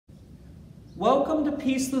Welcome to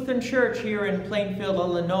Peace Lutheran Church here in Plainfield,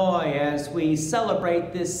 Illinois, as we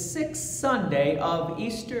celebrate this 6th Sunday of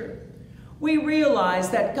Easter. We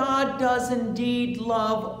realize that God does indeed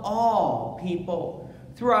love all people.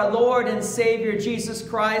 Through our Lord and Savior Jesus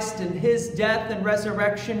Christ and his death and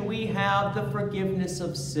resurrection, we have the forgiveness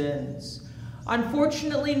of sins.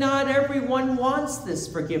 Unfortunately, not everyone wants this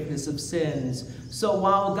forgiveness of sins. So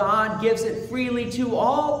while God gives it freely to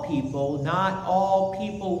all people, not all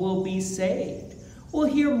people will be saved. We'll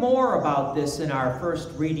hear more about this in our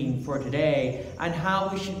first reading for today, and how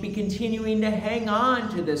we should be continuing to hang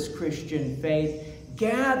on to this Christian faith,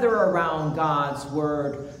 gather around God's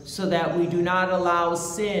word, so that we do not allow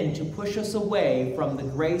sin to push us away from the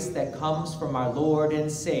grace that comes from our Lord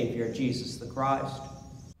and Savior, Jesus the Christ.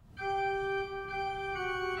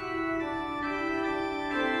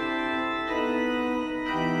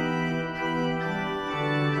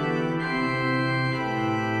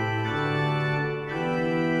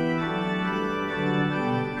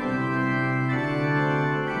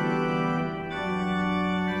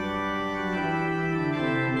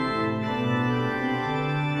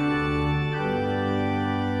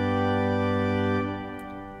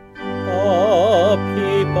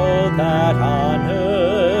 That on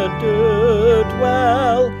earth do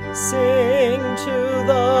dwell, sing to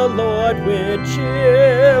the Lord with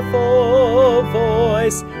cheerful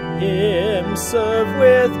voice. Him serve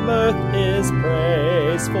with mirth, his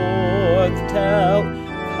praise forth tell.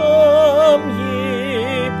 Come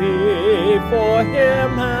ye before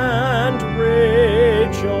him and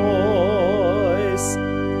rejoice.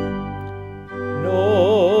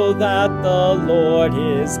 Know that the Lord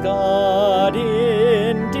is God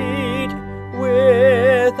indeed.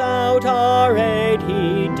 Without our aid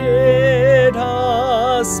he did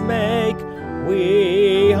us make.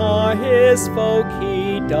 We are his folk,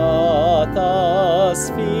 he doth us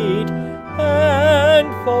feed,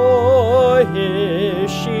 and for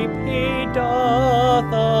his sheep he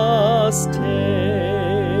doth us take.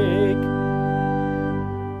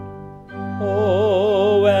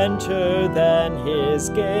 Oh, enter then his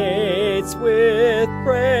gates with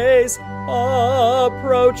praise,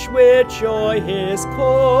 approach with joy his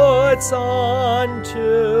courts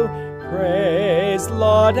unto. Praise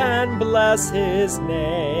Lord and bless his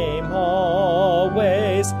name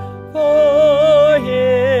always, for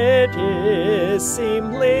it is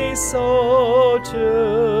seemly so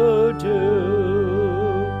to do.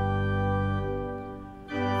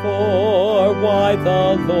 For why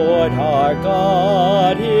the Lord our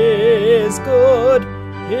God is good,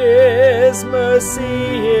 his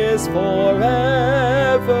mercy is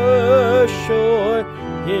forever sure,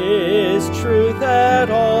 his truth at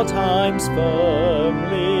all times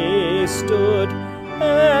firmly stood,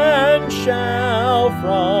 and shall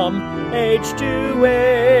from age to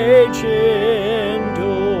age endure.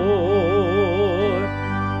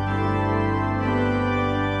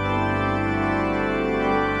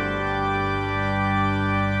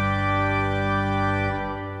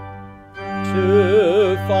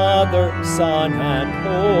 To Father, Son, and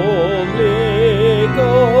Holy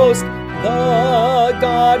Ghost, the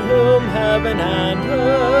God whom heaven and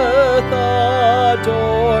earth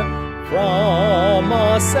adore, from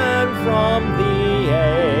us and from the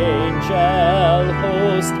angel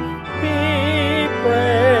host, be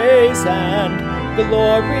praise and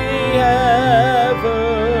glory evermore.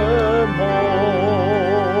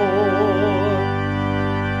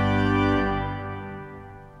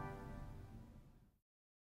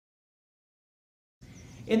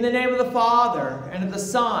 In the name of the Father, and of the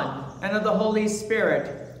Son, and of the Holy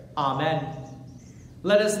Spirit. Amen.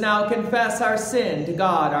 Let us now confess our sin to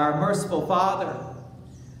God, our merciful Father.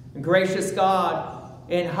 Gracious God,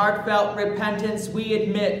 in heartfelt repentance we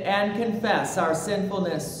admit and confess our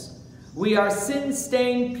sinfulness. We are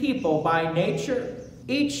sin-stained people by nature.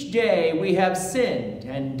 Each day we have sinned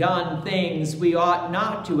and done things we ought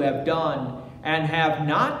not to have done, and have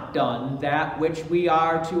not done that which we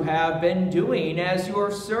are to have been doing as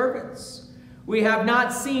your servants. We have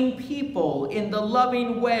not seen people in the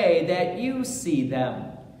loving way that you see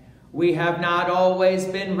them. We have not always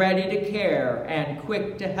been ready to care and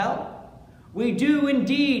quick to help. We do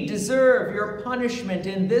indeed deserve your punishment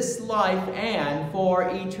in this life and for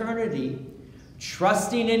eternity.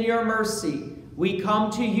 Trusting in your mercy, we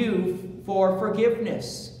come to you for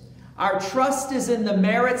forgiveness. Our trust is in the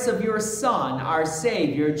merits of your Son, our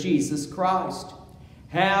Savior, Jesus Christ.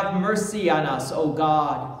 Have mercy on us, O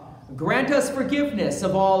God. Grant us forgiveness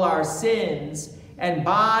of all our sins, and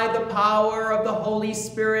by the power of the Holy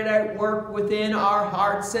Spirit at work within our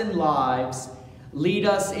hearts and lives, lead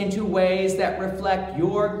us into ways that reflect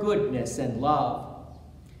your goodness and love.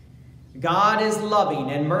 God is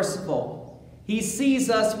loving and merciful. He sees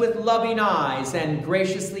us with loving eyes and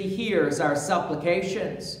graciously hears our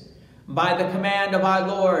supplications. By the command of our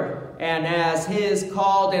Lord, and as his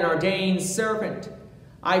called and ordained servant,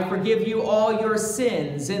 I forgive you all your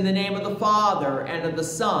sins in the name of the Father, and of the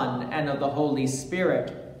Son, and of the Holy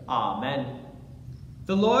Spirit. Amen.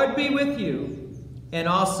 The Lord be with you, and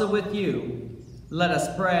also with you. Let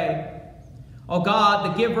us pray. O God,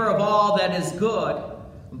 the giver of all that is good,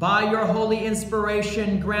 by your holy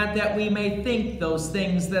inspiration grant that we may think those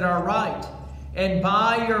things that are right, and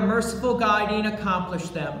by your merciful guiding accomplish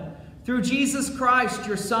them. Through Jesus Christ,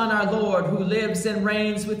 your Son, our Lord, who lives and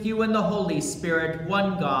reigns with you in the Holy Spirit,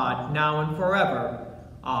 one God, now and forever.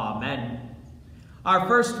 Amen. Our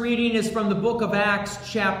first reading is from the book of Acts,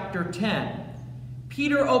 chapter 10.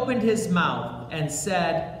 Peter opened his mouth and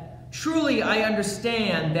said, "Truly I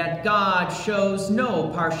understand that God shows no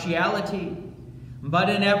partiality, but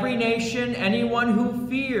in every nation anyone who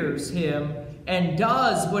fears him and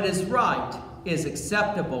does what is right is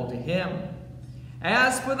acceptable to him.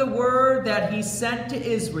 As for the word that he sent to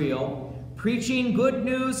Israel, preaching good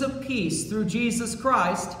news of peace through Jesus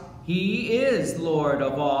Christ, he is Lord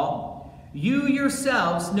of all. You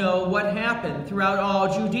yourselves know what happened throughout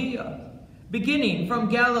all Judea, beginning from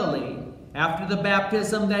Galilee, after the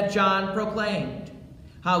baptism that John proclaimed,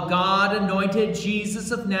 how God anointed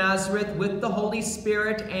Jesus of Nazareth with the Holy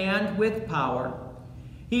Spirit and with power.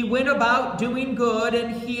 He went about doing good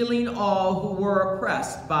and healing all who were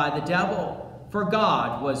oppressed by the devil, for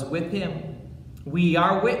God was with him. We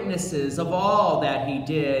are witnesses of all that he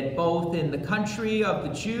did, both in the country of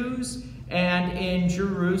the Jews and in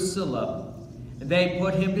Jerusalem. They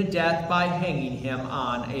put him to death by hanging him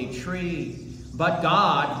on a tree. But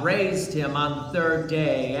God raised him on the third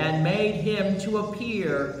day and made him to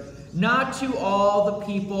appear, not to all the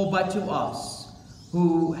people, but to us,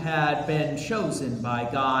 who had been chosen by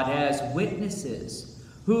God as witnesses,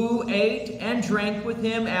 who ate and drank with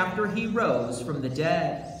him after he rose from the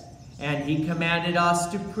dead. And he commanded us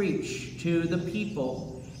to preach to the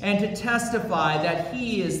people and to testify that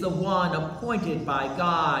he is the one appointed by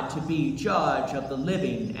God to be judge of the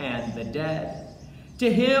living and the dead.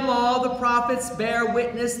 To him all the prophets bear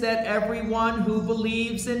witness that everyone who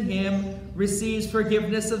believes in him receives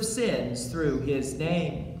forgiveness of sins through his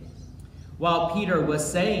name." While Peter was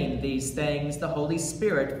saying these things, the Holy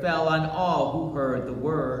Spirit fell on all who heard the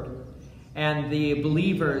word. And the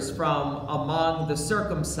believers from among the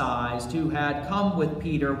circumcised who had come with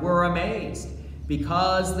Peter were amazed,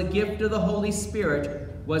 because the gift of the Holy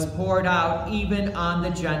Spirit was poured out even on the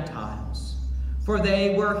Gentiles. For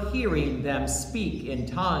they were hearing them speak in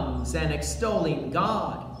tongues and extolling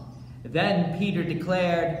God. Then Peter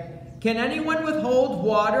declared, "Can anyone withhold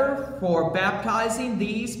water for baptizing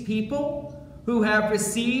these people who have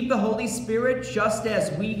received the Holy Spirit just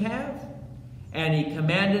as we have?" And he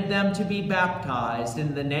commanded them to be baptized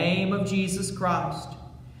in the name of Jesus Christ.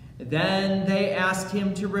 Then they asked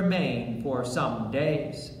him to remain for some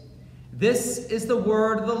days. This is the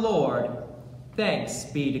word of the Lord. Thanks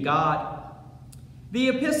be to God. The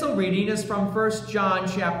epistle reading is from 1 John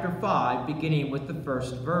chapter 5, beginning with the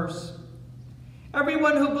first verse.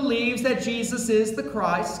 Everyone who believes that Jesus is the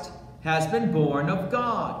Christ has been born of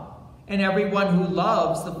God, and everyone who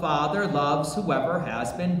loves the Father loves whoever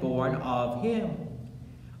has been born of him.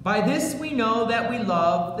 By this we know that we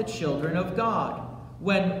love the children of God,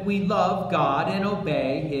 when we love God and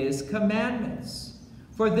obey his commandments.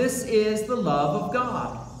 For this is the love of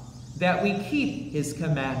God, that we keep his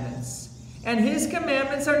commandments. And his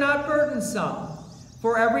commandments are not burdensome,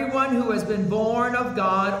 for everyone who has been born of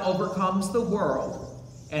God overcomes the world.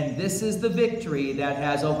 And this is the victory that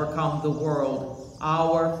has overcome the world,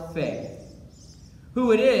 our faith.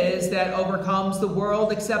 Who it is that overcomes the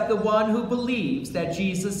world except the one who believes that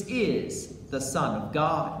Jesus is the Son of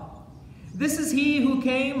God. This is he who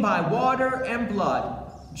came by water and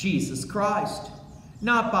blood, Jesus Christ,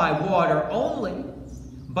 not by water only,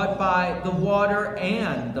 but by the water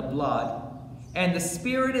and the blood. And the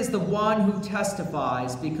Spirit is the one who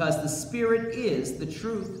testifies, because the Spirit is the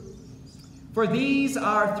truth. For these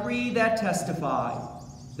are three that testify,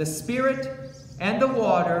 the Spirit and the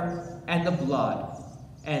water and the blood.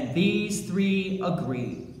 And these three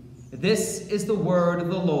agree. This is the word of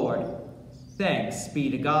the Lord. Thanks be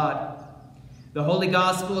to God. The Holy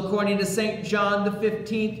Gospel according to St. John, the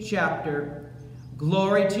 15th chapter.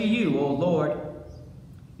 Glory to you, O Lord.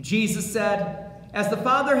 Jesus said, "As the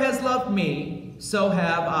Father has loved me, so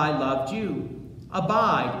have I loved you.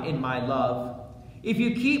 Abide in my love. If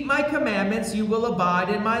you keep my commandments, you will abide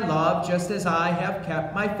in my love, just as I have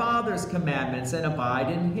kept my Father's commandments and abide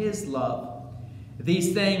in his love.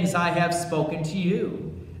 These things I have spoken to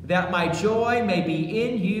you, that my joy may be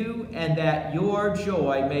in you and that your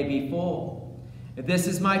joy may be full. This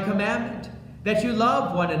is my commandment, that you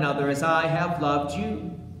love one another as I have loved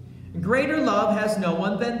you. Greater love has no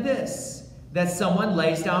one than this, that someone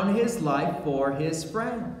lays down his life for his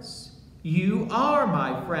friends. You are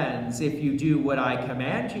my friends if you do what I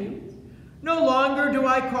command you. No longer do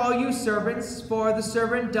I call you servants, for the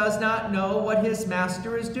servant does not know what his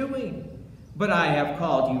master is doing. But I have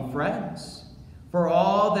called you friends. For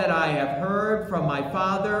all that I have heard from my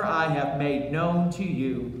Father I have made known to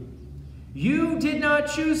you. You did not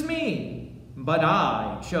choose me, but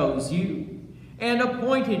I chose you, and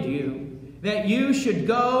appointed you, that you should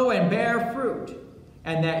go and bear fruit,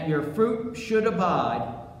 and that your fruit should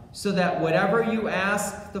abide, so that whatever you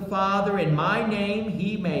ask the Father in my name,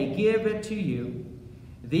 he may give it to you.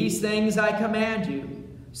 These things I command you,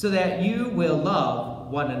 so that you will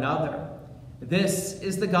love one another. This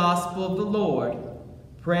is the gospel of the Lord.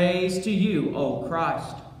 Praise to you, O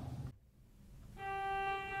Christ.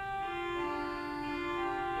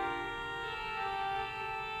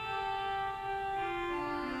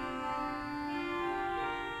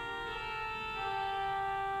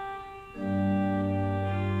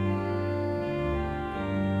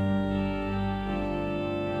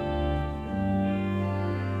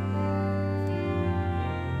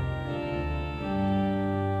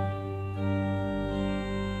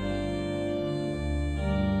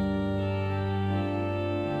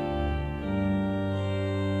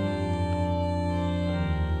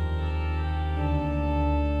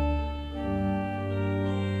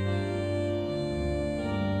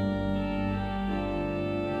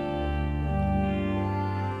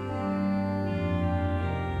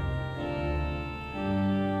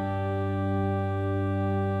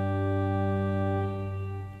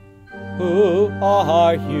 Who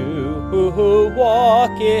are you who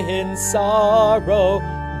walk in sorrow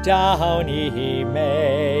down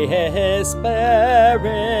Emmaus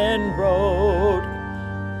barren road?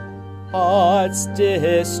 Hearts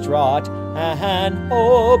distraught and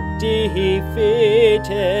hope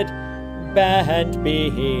defeated, bent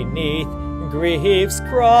beneath grief's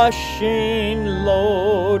crushing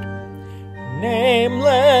load.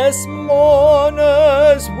 Nameless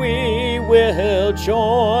mourners, we will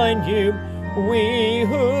join you, we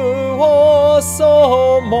who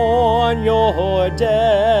also mourn your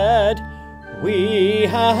dead. We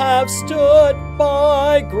have stood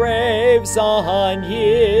by graves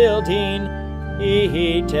unyielding,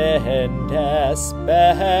 eaten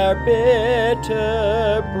despair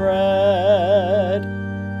bitter bread.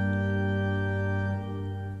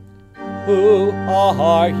 Who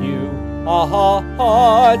are you? Our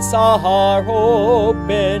hearts are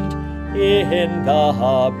opened in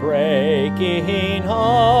the breaking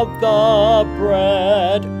of the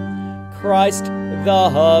bread. Christ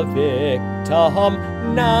the victim,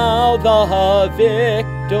 now the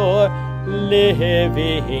victor,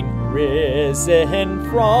 living, risen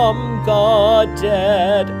from the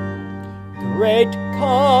dead. Great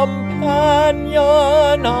companion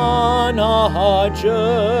on our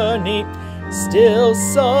journey, still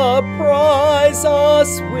surprise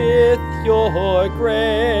us with your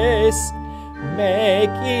grace. Make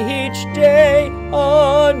each day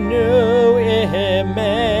a new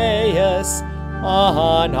Emmaus,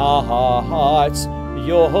 on our hearts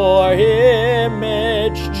your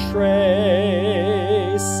image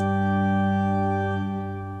trace.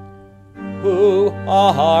 Who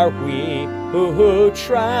are we who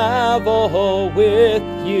travel with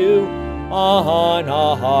you on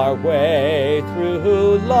our way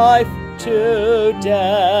through life to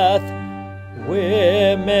death?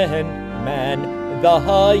 Women, men, the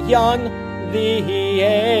young, the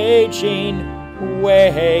aging,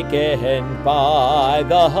 wakened by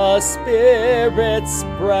the Spirit's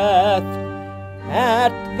breath.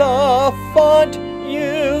 At the font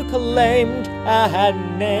you claimed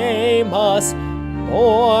and name us,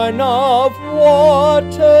 born of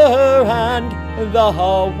water and the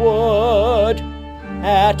wood.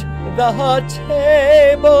 At the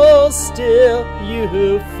table still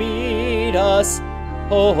you feed us,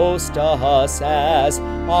 host us as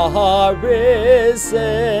our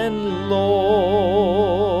risen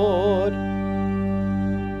Lord.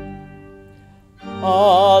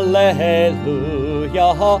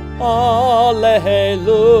 Alleluia, alleluia,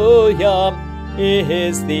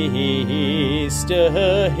 is the Easter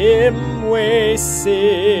hymn we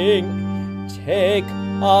sing. Take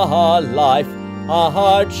our life,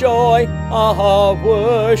 our joy, our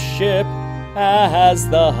worship, as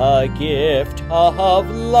the gift of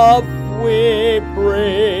love we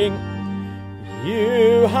bring.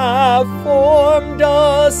 You have formed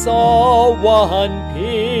us all one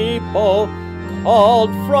people, called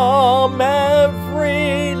from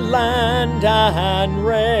every land and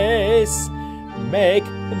race. Make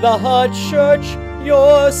the church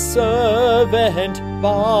your servant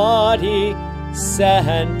body,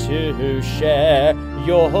 sent to share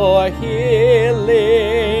your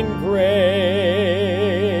healing grace.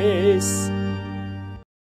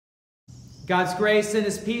 God's grace and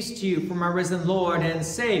his peace to you from our risen Lord and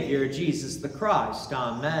Savior, Jesus the Christ.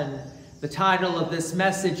 Amen. The title of this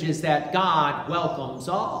message is that God welcomes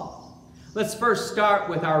all. Let's first start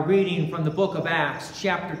with our reading from the book of Acts,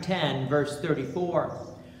 chapter 10, verse 34.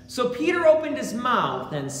 So Peter opened his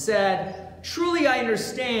mouth and said, "Truly I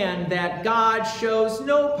understand that God shows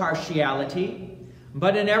no partiality,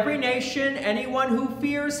 but in every nation anyone who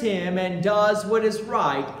fears him and does what is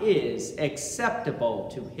right is acceptable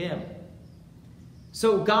to him."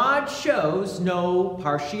 So God shows no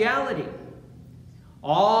partiality.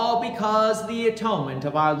 All because of the atonement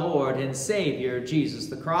of our Lord and Savior, Jesus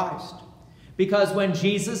the Christ. Because when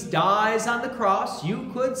Jesus dies on the cross, you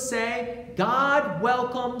could say, God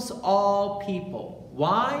welcomes all people.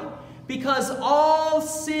 Why? Because all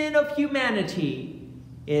sin of humanity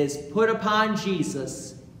is put upon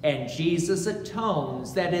Jesus, and Jesus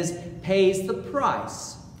atones, that is, pays the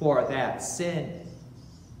price for that sin.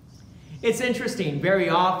 It's interesting, very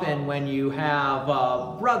often when you have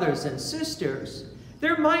brothers and sisters,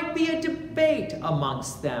 there might be a debate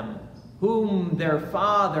amongst them whom their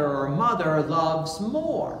father or mother loves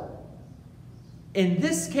more. In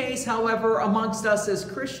this case, however, amongst us as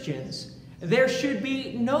Christians, there should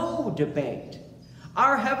be no debate.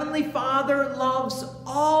 Our Heavenly Father loves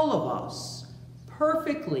all of us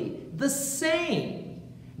perfectly, the same.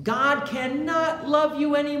 God cannot love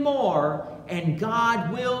you any more, and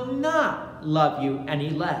God will not love you any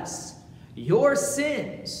less. Your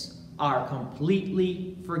sins are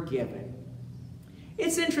completely forgiven.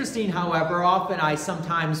 It's interesting, however, often I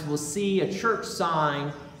sometimes will see a church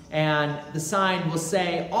sign, and the sign will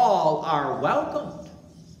say, all are welcomed.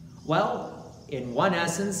 Well, in one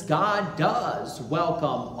essence, God does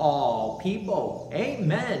welcome all people.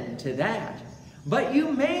 Amen to that. But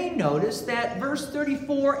you may notice that verse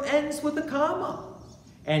 34 ends with a comma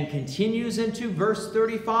and continues into verse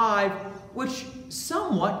 35, which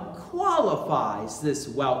somewhat qualifies this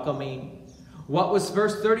welcoming. What was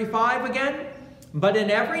verse 35 again? But in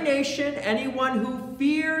every nation, anyone who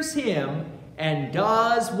fears him and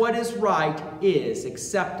does what is right is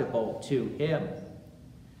acceptable to him.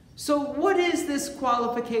 So what is this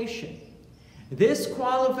qualification? This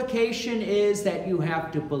qualification is that you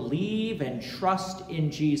have to believe and trust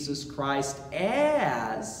in Jesus Christ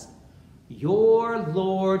as your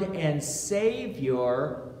Lord and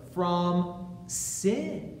Savior from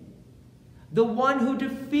sin. The one who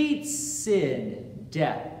defeats sin,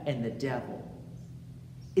 death, and the devil.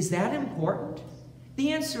 Is that important?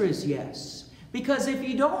 The answer is yes. Because if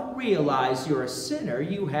you don't realize you're a sinner,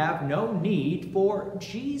 you have no need for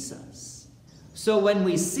Jesus. So when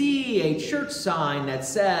we see a church sign that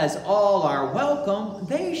says all are welcome,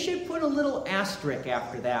 they should put a little asterisk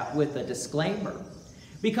after that with a disclaimer.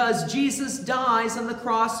 Because Jesus dies on the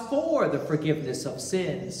cross for the forgiveness of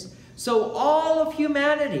sins. So all of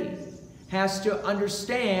humanity has to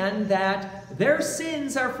understand that their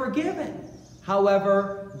sins are forgiven.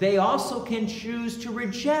 However, they also can choose to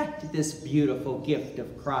reject this beautiful gift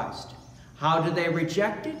of Christ. How do they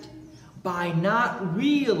reject it? By not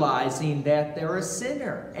realizing that they're a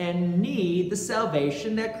sinner and need the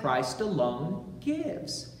salvation that Christ alone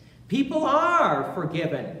gives. People are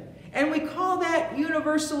forgiven. And we call that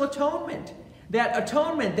universal atonement.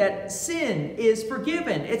 That sin is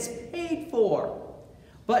forgiven. It's paid for.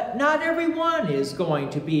 But not everyone is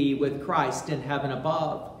going to be with Christ in heaven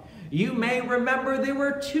above. You may remember there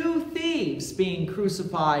were two thieves being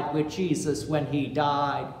crucified with Jesus when he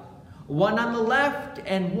died. One on the left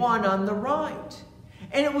and one on the right.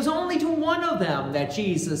 And it was only to one of them that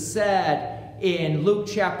Jesus said in Luke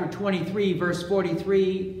chapter 23, verse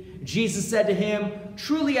 43, Jesus said to him,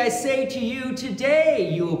 "Truly I say to you,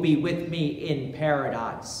 today you will be with me in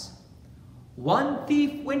paradise." One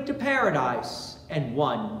thief went to paradise and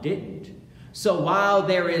one didn't. So while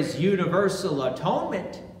there is universal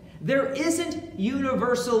atonement, there isn't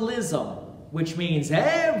universalism, which means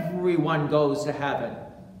everyone goes to heaven.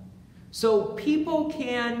 So people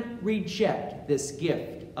can reject this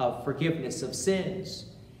gift of forgiveness of sins.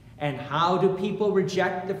 And how do people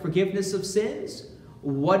reject the forgiveness of sins?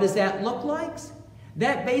 What does that look like?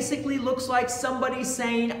 That basically looks like somebody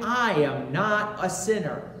saying, I am not a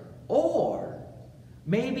sinner. Or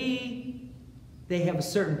maybe they have a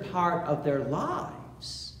certain part of their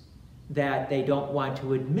lives that they don't want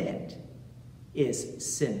to admit is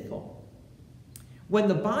sinful. When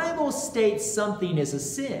the Bible states something is a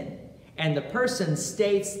sin, and the person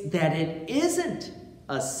states that it isn't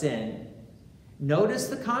a sin, notice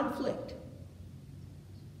the conflict.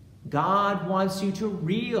 God wants you to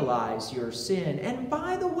realize your sin. And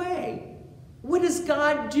by the way, what does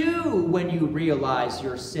God do when you realize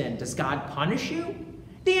your sin? Does God punish you?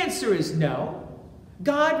 The answer is no.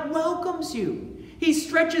 God welcomes you. He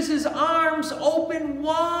stretches his arms open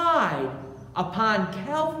wide upon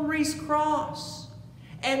Calvary's cross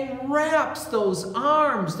and wraps those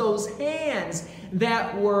arms, those hands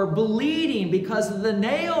that were bleeding because of the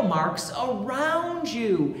nail marks around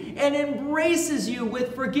you and embraces you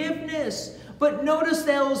with forgiveness. But notice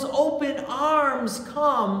those open arms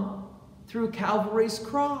come through Calvary's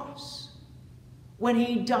cross, when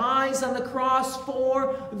he dies on the cross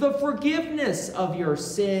for the forgiveness of your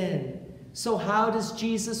sin. So how does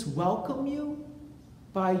Jesus welcome you?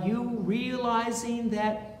 By you realizing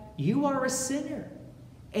that you are a sinner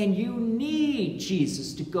and you need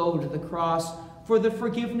Jesus to go to the cross for the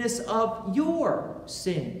forgiveness of your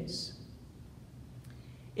sins.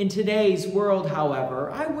 In today's world, however,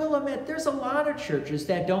 I will admit there's a lot of churches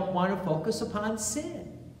that don't want to focus upon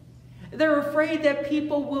sin. They're afraid that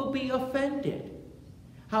people will be offended.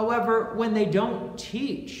 However, when they don't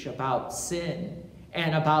teach about sin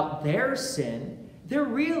and about their sin, they're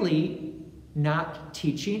really not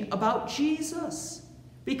teaching about Jesus.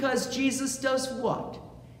 Because Jesus does what?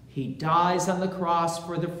 He dies on the cross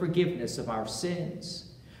for the forgiveness of our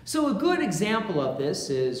sins. So a good example of this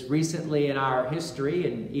is recently in our history,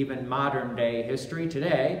 and even modern day history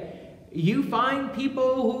today, you find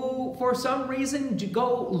people who, for some reason,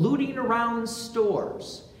 go looting around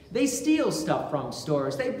stores. They steal stuff from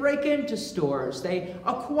stores. They break into stores. They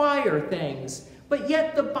acquire things. But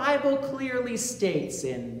yet the Bible clearly states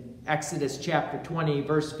in Exodus chapter 20,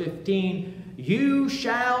 verse 15, "You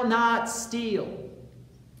shall not steal."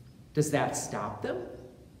 Does that stop them?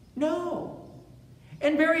 No.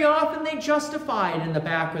 And very often they justify it in the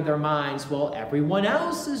back of their minds. Well, everyone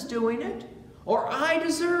else is doing it. Or I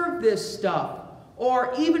deserve this stuff.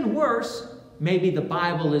 Or even worse, maybe the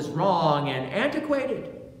Bible is wrong and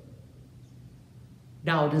antiquated.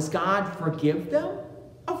 Now, does God forgive them?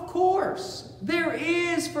 Of course. There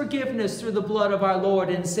is forgiveness through the blood of our Lord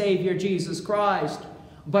and Savior Jesus Christ.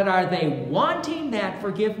 But are they wanting that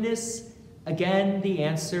forgiveness? Again, the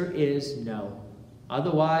answer is no.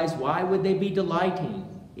 Otherwise, why would they be delighting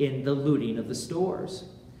in the looting of the stores?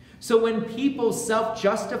 So when people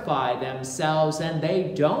self-justify themselves and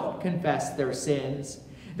they don't confess their sins,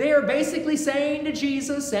 they are basically saying to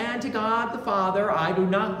Jesus and to God the Father, I do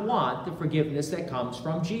not want the forgiveness that comes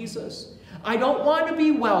from Jesus. I don't want to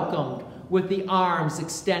be welcomed with the arms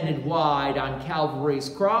extended wide on Calvary's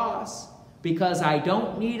cross, because I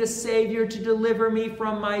don't need a Savior to deliver me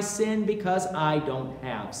from my sin because I don't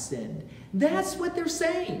have sinned. That's what they're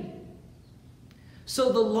saying.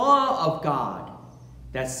 So the law of God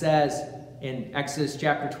that says in Exodus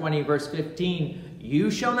chapter 20, verse 15, "You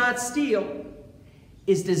shall not steal,"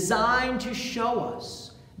 is designed to show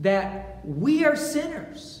us that we are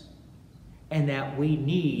sinners and that we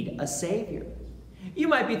need a Savior. You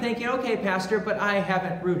might be thinking, okay, Pastor, but I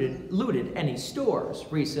haven't looted any stores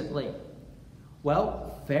recently.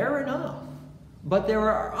 Well, fair enough. But there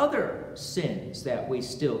are other sins that we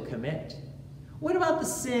still commit. What about the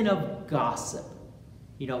sin of gossip?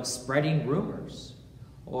 You know, spreading rumors.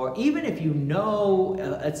 Or even if you know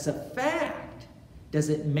it's a fact, does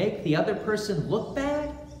it make the other person look bad?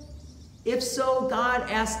 If so, God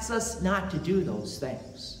asks us not to do those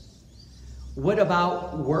things. What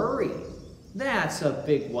about worry? That's a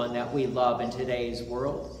big one that we love in today's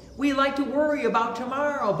world. We like to worry about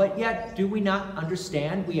tomorrow, but yet do we not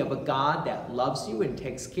understand we have a God that loves you and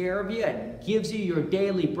takes care of you and gives you your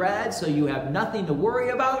daily bread so you have nothing to worry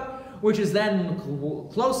about, which is then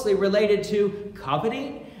closely related to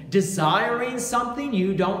coveting, desiring something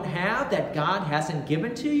you don't have that God hasn't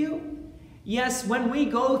given to you? Yes, when we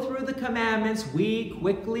go through the commandments, we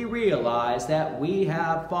quickly realize that we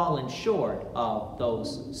have fallen short of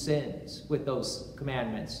those sins with those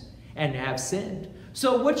commandments and have sinned.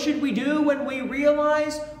 So what should we do when we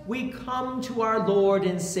realize? We come to our Lord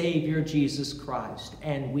and Savior Jesus Christ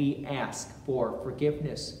and we ask for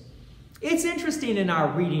forgiveness. It's interesting in our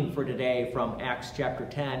reading for today from Acts chapter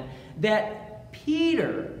 10 that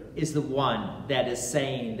Peter is the one that is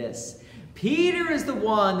saying this. Peter is the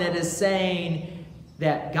one that is saying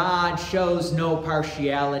that God shows no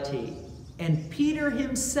partiality. And Peter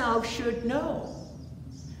himself should know,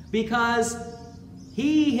 because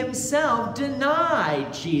He himself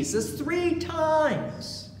denied Jesus 3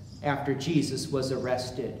 times after Jesus was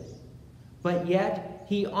arrested. But yet,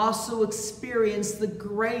 he also experienced the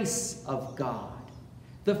grace of God,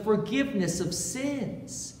 the forgiveness of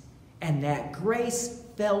sins, and that grace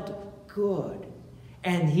felt good.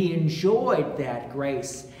 And he enjoyed that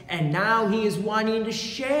grace, and now he is wanting to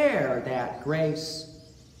share that grace.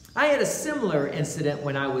 I had a similar incident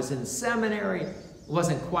when I was in seminary. It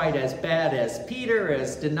wasn't quite as bad as Peter,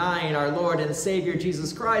 as denying our Lord and Savior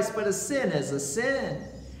Jesus Christ, but a sin is a sin.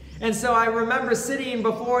 And so I remember sitting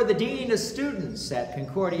before the dean of students at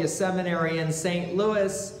Concordia Seminary in St.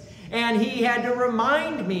 Louis, and he had to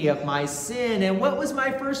remind me of my sin. And what was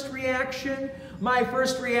my first reaction? My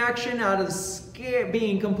first reaction, out of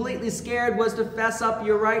being completely scared, was to fess up,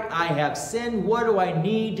 "You're right, I have sinned. What do I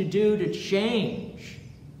need to do to change?"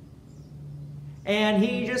 And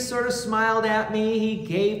he just sort of smiled at me. He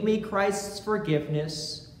gave me Christ's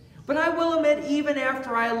forgiveness. But I will admit, even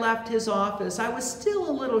after I left his office, I was still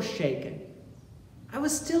a little shaken. I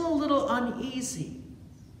was still a little uneasy.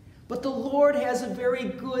 But the Lord has a very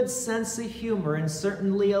good sense of humor and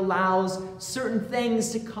certainly allows certain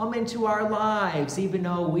things to come into our lives, even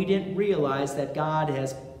though we didn't realize that God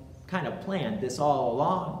has kind of planned this all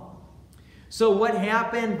along. So what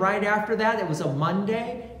happened right after that? It was a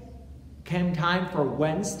Monday. Came time for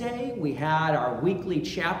Wednesday. We had our weekly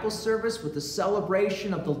chapel service with the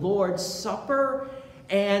celebration of the Lord's Supper.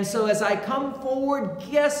 And so as I come forward,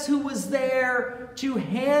 guess who was there to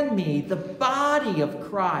hand me the body of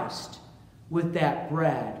Christ with that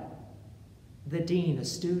bread? The dean of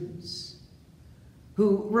students,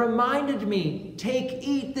 who reminded me, "Take,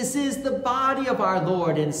 eat, this is the body of our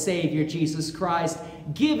Lord and Savior Jesus Christ,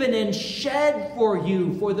 given and shed for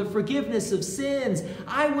you for the forgiveness of sins."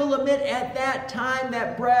 I will admit, at that time,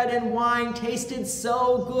 that bread and wine tasted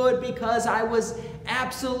so good because I was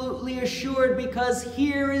absolutely assured, because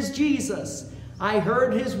here is Jesus. I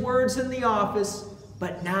heard his words in the office,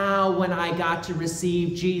 but now when I got to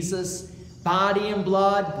receive Jesus, body and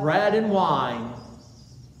blood, bread and wine,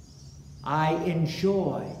 I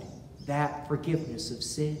enjoyed that forgiveness of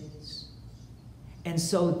sins. And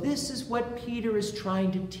so this is what Peter is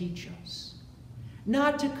trying to teach us.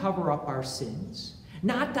 Not to cover up our sins,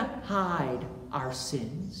 not to hide our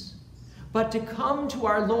sins, but to come to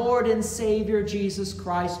our Lord and Savior Jesus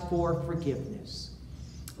Christ for forgiveness.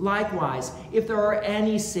 Likewise, if there are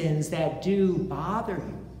any sins that do bother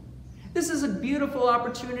you, this is a beautiful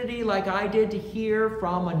opportunity, like I did, to hear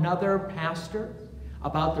from another pastor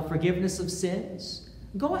about the forgiveness of sins.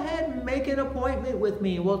 Go ahead and make an appointment with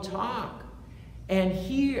me. We'll talk.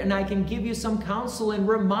 And I can give you some counsel and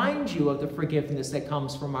remind you of the forgiveness that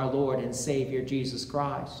comes from our Lord and Savior Jesus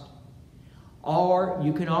Christ. Or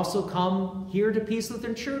you can also come here to Peace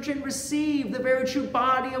Lutheran Church and receive the very true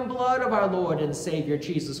body and blood of our Lord and Savior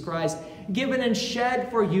Jesus Christ, given and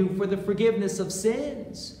shed for you for the forgiveness of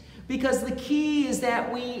sins. Because the key is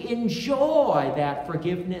that we enjoy that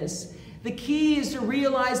forgiveness. The key is to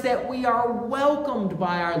realize that we are welcomed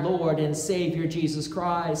by our Lord and Savior Jesus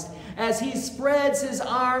Christ as he spreads his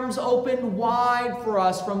arms open wide for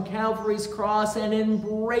us from Calvary's cross and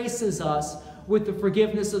embraces us with the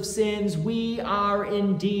forgiveness of sins. We are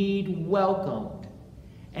indeed welcomed.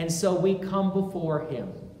 And so we come before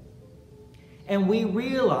him. And we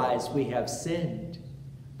realize we have sinned.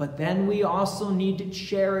 But then we also need to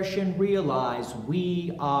cherish and realize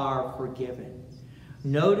we are forgiven.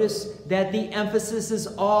 Notice that the emphasis is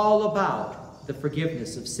all about the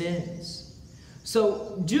forgiveness of sins.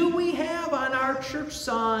 So, do we have on our church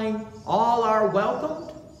sign, "All are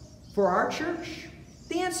welcomed" for our church?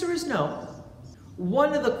 The answer is no.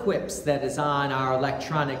 One of the quips that is on our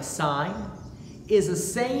electronic sign is a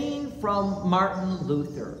saying from Martin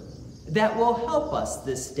Luther that will help us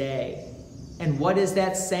this day. And what is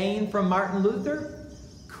that saying from Martin Luther?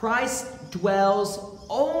 Christ dwells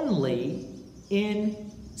only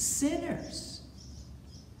in sinners.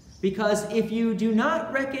 Because if you do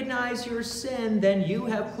not recognize your sin, then you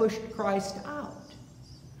have pushed Christ out.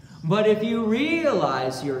 But if you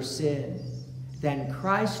realize your sin, then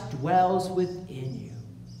Christ dwells within you.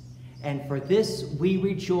 And for this we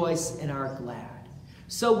rejoice and are glad.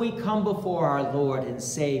 So we come before our Lord and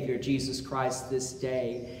Savior Jesus Christ this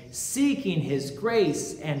day, seeking his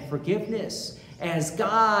grace and forgiveness, as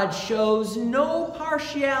God shows no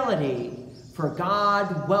partiality, for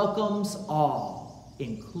God welcomes all,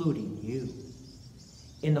 including you.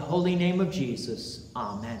 In the holy name of Jesus,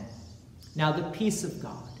 amen. Now the peace of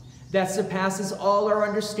God that surpasses all our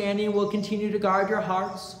understanding will continue to guard your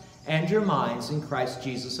hearts and your minds in Christ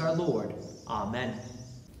Jesus our Lord. Amen.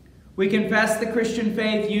 We confess the Christian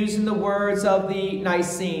faith using the words of the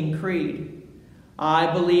Nicene Creed.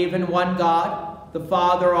 I believe in one God, the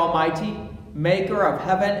Father Almighty, maker of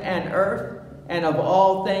heaven and earth, and of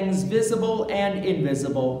all things visible and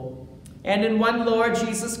invisible, and in one Lord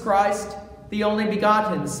Jesus Christ, the only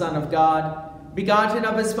begotten Son of God, begotten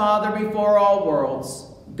of his Father before all worlds,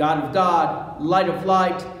 God of God, light of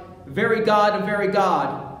light, very God of very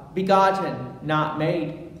God, begotten, not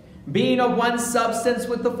made, being of one substance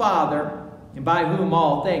with the Father, by whom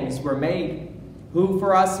all things were made, who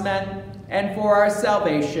for us men and for our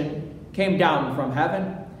salvation came down from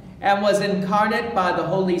heaven, and was incarnate by the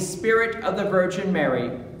Holy Spirit of the Virgin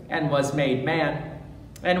Mary, and was made man,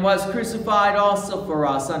 and was crucified also for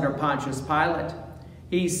us under Pontius Pilate.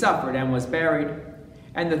 He suffered and was buried,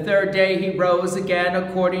 and the third day he rose again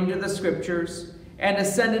according to the Scriptures, and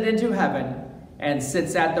ascended into heaven, and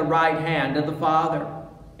sits at the right hand of the Father.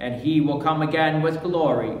 And he will come again with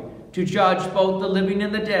glory, to judge both the living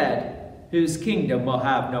and the dead, whose kingdom will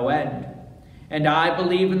have no end. And I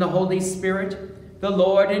believe in the Holy Spirit, the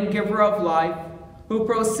Lord and giver of life, who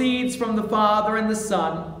proceeds from the Father and the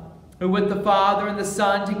Son, who with the Father and the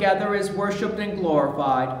Son together is worshipped and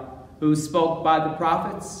glorified, who spoke by the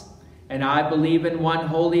prophets. And I believe in one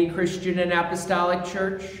holy Christian and apostolic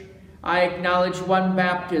church. I acknowledge one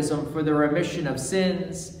baptism for the remission of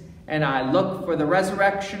sins, and I look for the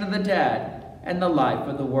resurrection of the dead and the life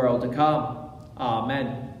of the world to come.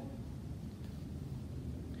 Amen.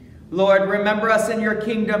 Lord, remember us in your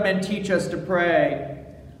kingdom and teach us to pray.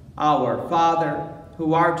 Our Father,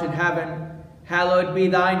 who art in heaven, hallowed be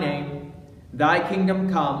thy name. Thy kingdom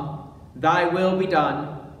come, thy will be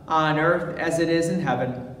done, on earth as it is in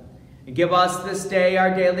heaven. Give us this day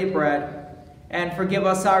our daily bread, and forgive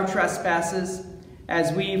us our trespasses,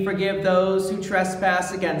 as we forgive those who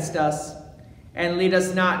trespass against us. And lead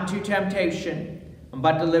us not into temptation,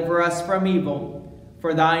 but deliver us from evil.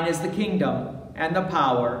 For thine is the kingdom, and the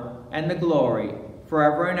power, and the glory,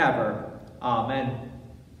 forever and ever. Amen.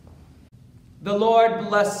 The Lord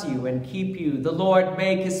bless you and keep you. The Lord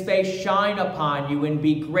make his face shine upon you and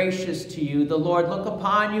be gracious to you. The Lord look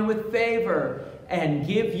upon you with favor and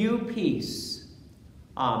give you peace.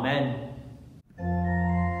 Amen.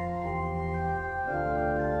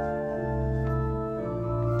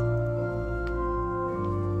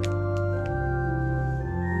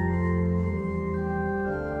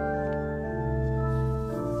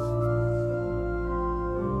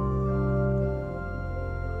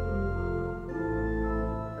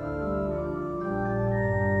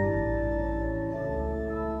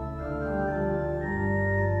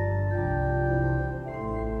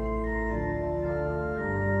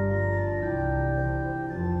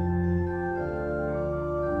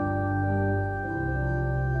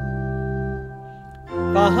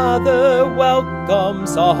 Father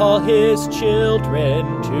welcomes all his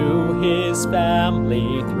children to his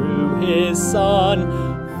family through his Son.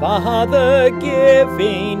 Father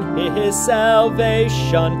giving his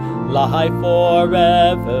salvation, life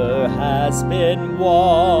forever has been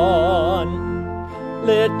won.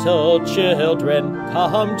 Little children,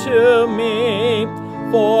 come to me,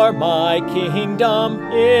 for my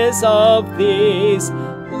kingdom is of these.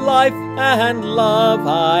 Life and love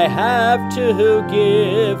I have to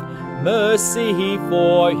give, mercy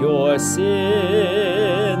for your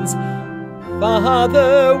sins.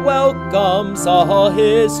 Father welcomes all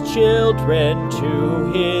his children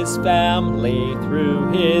to his family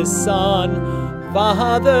through his Son.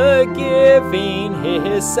 Father giving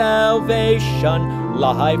his salvation,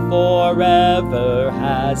 life forever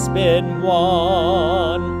has been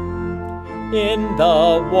won. In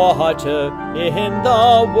the water, in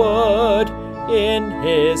the wood, in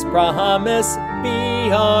his promise be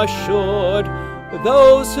assured.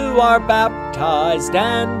 Those who are baptized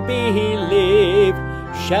and believe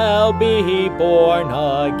shall be born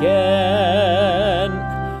again.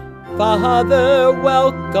 Father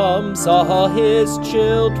welcomes all his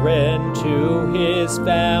children to his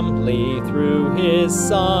family through his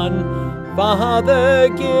Son. Father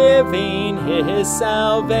giving his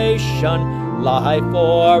salvation, life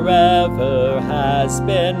forever has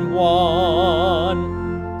been won.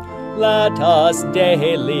 Let us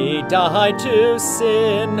daily die to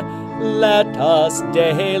sin. Let us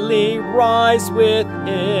daily rise with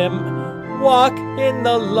him. Walk in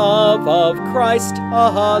the love of Christ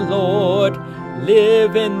our Lord.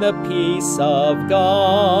 Live in the peace of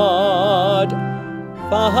God.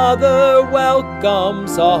 Father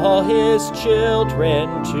welcomes all his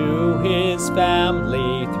children to his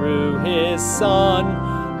family through his Son.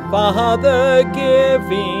 Father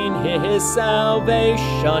giving his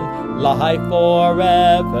salvation, life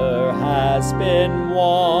forever has been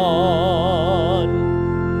won.